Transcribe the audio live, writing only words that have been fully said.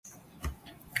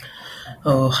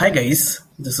Hi guys,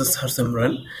 this is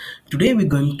Harsimran. Today we're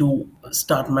going to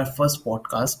start my first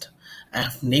podcast. I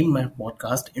have named my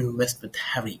podcast Invest with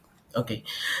Harry. Okay,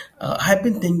 I have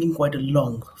been thinking quite a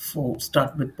long for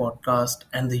start with podcast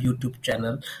and the YouTube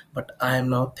channel, but I am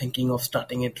now thinking of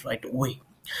starting it right away.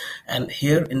 And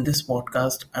here in this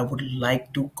podcast, I would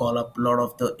like to call up a lot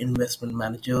of the investment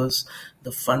managers,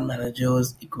 the fund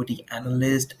managers, equity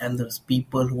analysts, and those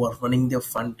people who are running their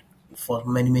fund for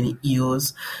many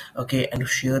years, okay, and to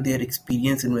share their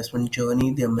experience investment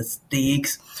journey, their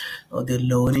mistakes, their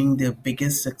learning, their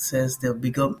biggest success, their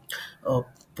bigger uh,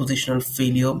 positional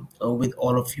failure with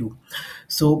all of you.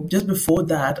 So just before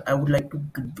that, I would like to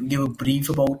give a brief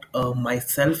about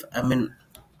myself. I mean,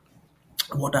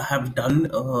 what I have done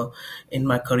in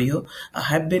my career. I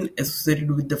have been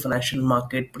associated with the financial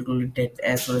market, particularly debt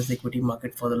as well as the equity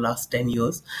market, for the last 10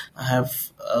 years. I am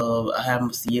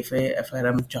a CFA,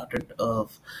 FRM chartered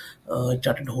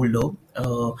holder.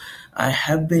 I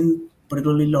have been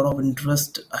particularly a lot of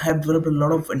interest. I have developed a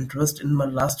lot of interest in my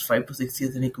last 5 to 6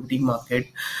 years in equity market,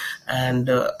 and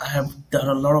I have done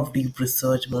a lot of deep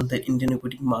research on the Indian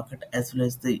equity market as well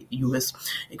as the US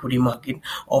equity market.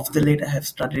 Of the late, I have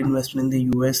started investing in the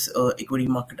US equity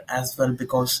market as well,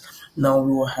 because now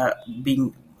we have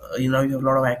being you have a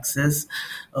lot of access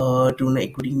to an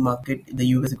equity market, the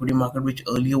US equity market, which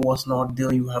earlier was not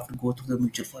there. You have to go through the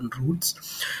mutual fund routes.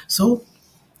 So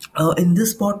in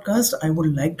this podcast, I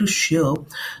would like to share,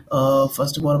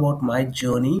 first of all, about my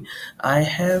journey.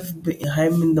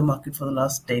 I'm in the market for the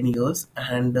last 10 years,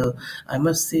 and I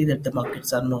must say that the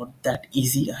markets are not that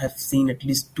easy. I have seen at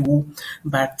least two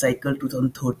bad cycle,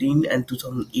 2013 and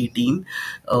 2018.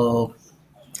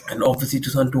 And obviously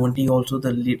 2020 also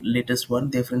the latest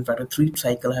one. Therefore, in fact, a three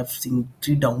cycle, I have seen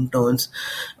three downturns,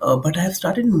 but I have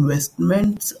started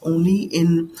investments only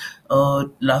in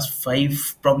last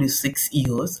 5 probably 6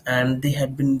 years, and they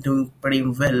had been doing pretty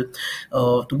well.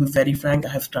 To be very frank, I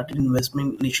have started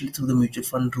investing initially through the mutual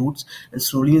fund routes, and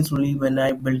slowly when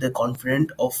I build the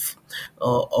confidence of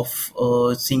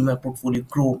seeing my portfolio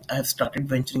grow, I have started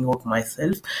venturing out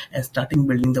myself and starting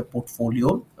building the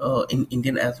portfolio in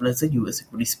Indian as well as the US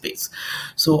equity space.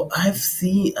 So I have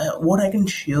seen, what I can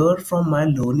share from my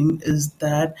learning is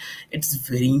that it's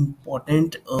very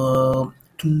important to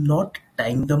not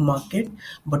time the market,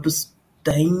 but to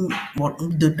time what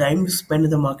the time you spend in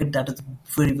the market, that is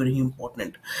very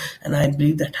important. And I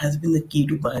believe that has been the key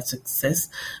to my success,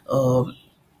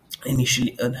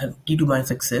 initially, key to my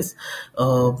success.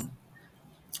 uh,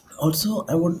 Also,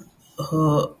 I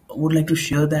would like to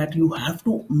share that you have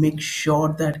to make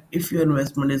sure that if your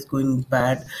investment is going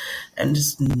bad and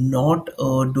is not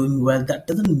doing well, that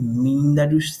doesn't mean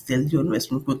that you should sell your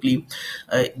investment quickly.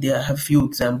 There I have few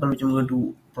examples which I'm going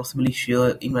to possibly share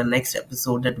in my next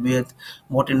episode, that with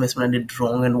what investment I did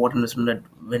wrong and what investment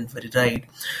that went very right.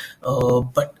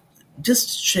 But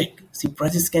just check. See,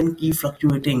 prices can keep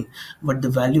fluctuating, but the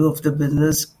value of the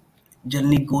business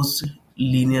generally goes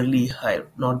linearly higher.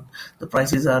 Not the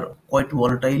prices are quite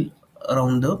volatile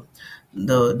around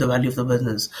the value of the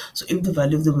business. So if the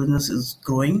value of the business is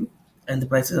growing and the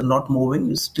prices are not moving,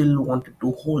 you still wanted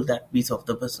to hold that piece of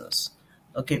the business.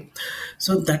 Okay,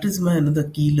 so that is my another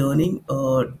key learning.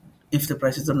 If the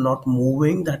prices are not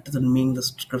moving, that doesn't mean the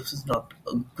script is not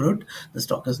good. The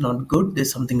stock is not good.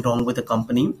 There's something wrong with the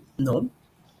company. No,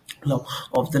 now,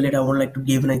 of the late, I would like to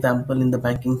give an example in the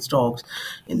banking stocks.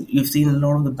 You've seen a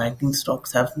lot of the banking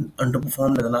stocks have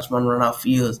underperformed in the last 1.5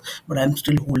 years, but I'm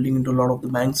still holding into a lot of the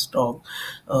bank stock,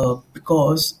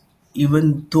 because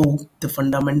even though the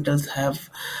fundamentals have,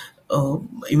 uh,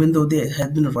 even though there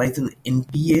has been a rise in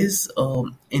NPAs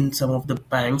in some of the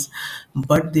banks,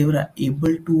 but they were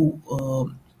able to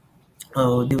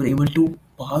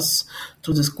pass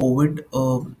through this COVID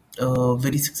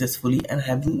very successfully, and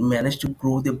have managed to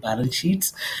grow their balance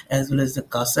sheets as well as the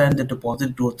CASA and the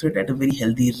deposit growth rate at a very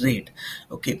healthy rate.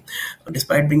 Okay,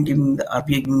 despite being giving the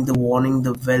RBI giving the warning,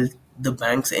 the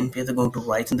banks NPAs are going to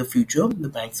rise in the future. The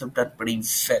banks have done pretty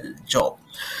well job.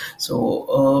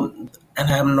 So, and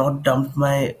I have not dumped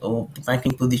my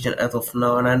banking position as of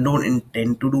now, and I don't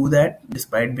intend to do that,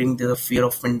 despite being there's a fear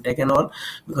of fintech and all,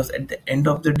 because at the end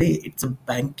of the day, it's a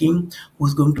banking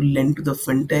who's going to lend to the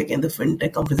fintech, and the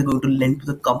fintech companies are going to lend to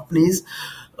the companies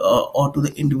or to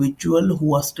the individual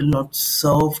who are still not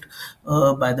served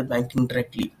by the banking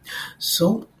directly.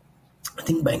 So I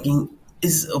think banking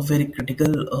is a very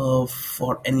critical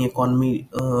for any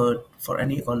economic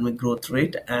growth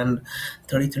rate, and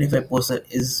 30-35%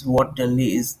 is what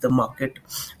generally is the market,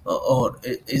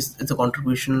 is the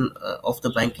contribution of the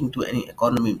banking to any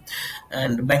economy,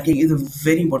 and banking is a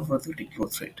very important for the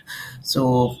growth rate.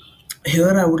 So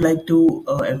Here I would like to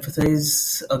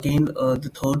emphasize again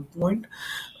the third point.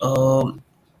 Um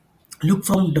Look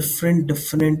from different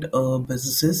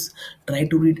businesses. Try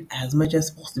to read as much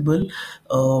as possible.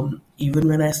 Even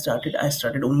when I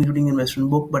started only reading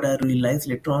investment book, but I realized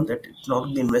later on that it's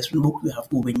not the investment book. You have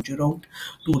to venture out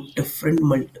to a different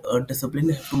discipline.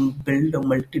 You have to build a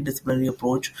multidisciplinary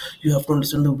approach. You have to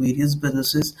understand the various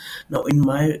businesses. Now in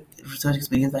my research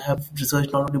experience, I have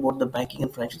researched not only about the banking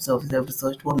and financial services. I have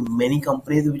researched about many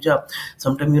companies which are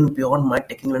sometimes even beyond my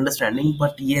technical understanding.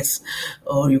 But yes,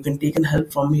 you can take and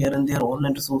help from here and there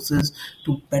online resources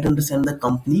to better understand the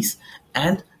companies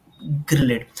and grill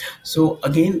it. So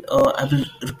again, I will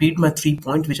repeat my 3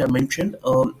 points which I mentioned.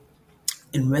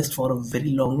 Invest for a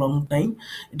very long time.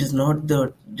 It is not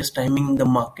the just timing the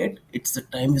market, it's the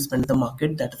time you spend in the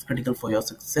market that is critical for your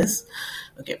success.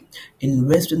 Okay,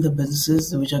 invest in the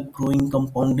businesses which are growing,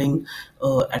 compounding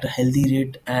at a healthy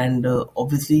rate, and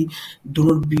obviously do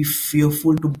not be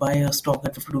fearful to buy a stock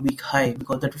at 52-week high,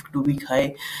 because that 52-week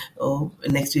high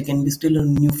next year can be still a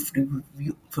new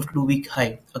 52-week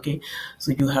high. Okay,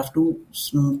 so you have to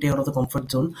stay out of the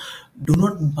comfort zone. Do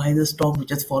not buy the stock which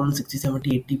has fallen 60,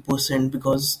 70, 80%,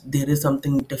 because there is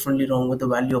something differently wrong with the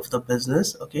value of the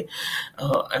business. Okay,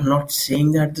 I'm not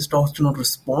saying that the stocks do not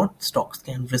respond. Stocks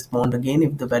can respond again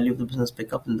if the value of the business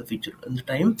pick up in the future in the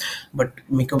time, but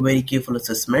make a very careful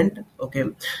assessment. Okay,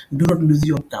 do not lose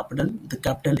your capital. The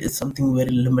capital is something very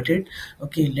limited.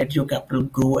 Okay, let your capital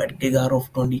grow at GAR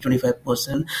of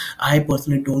 20-25%. I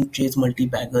personally don't chase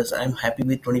multi-baggers. I'm happy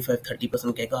with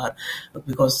 25-30% GAR,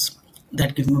 because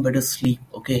that gives me better sleep.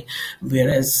 Okay,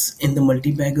 whereas in the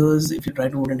multi-baggers, if you try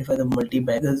to identify the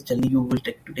multi-baggers, generally you will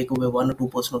take away 1 or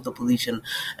 2% of the position,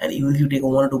 and even if you take a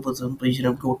 1 or 2% position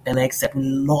and go 10x, that will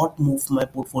not move my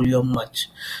portfolio much.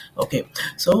 Okay,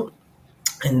 so,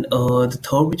 and the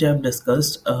third which I've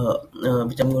discussed,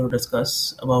 which I'm going to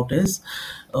discuss about is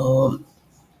um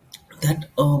that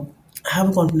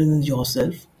have confidence in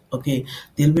yourself. Okay,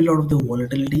 there'll be a lot of the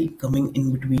volatility coming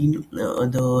in between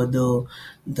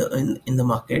in the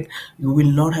market. You will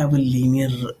not have a linear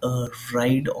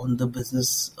ride on the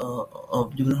business.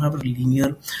 You will not have a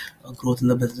linear growth in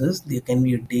the business. There can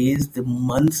be days, the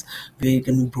months where it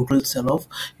can be brutal sell off.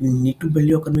 You need to build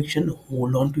your conviction,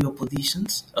 hold on to your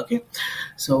positions. Okay,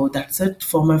 so that's it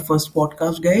for my first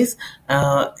podcast, guys.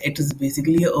 It is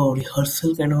basically a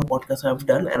rehearsal kind of a podcast I've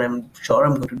done, and I'm sure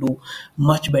I'm going to do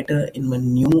much better in my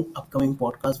new upcoming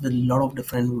podcast with a lot of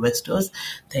different investors.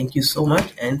 Thank you so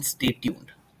much and stay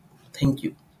tuned. Thank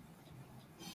you.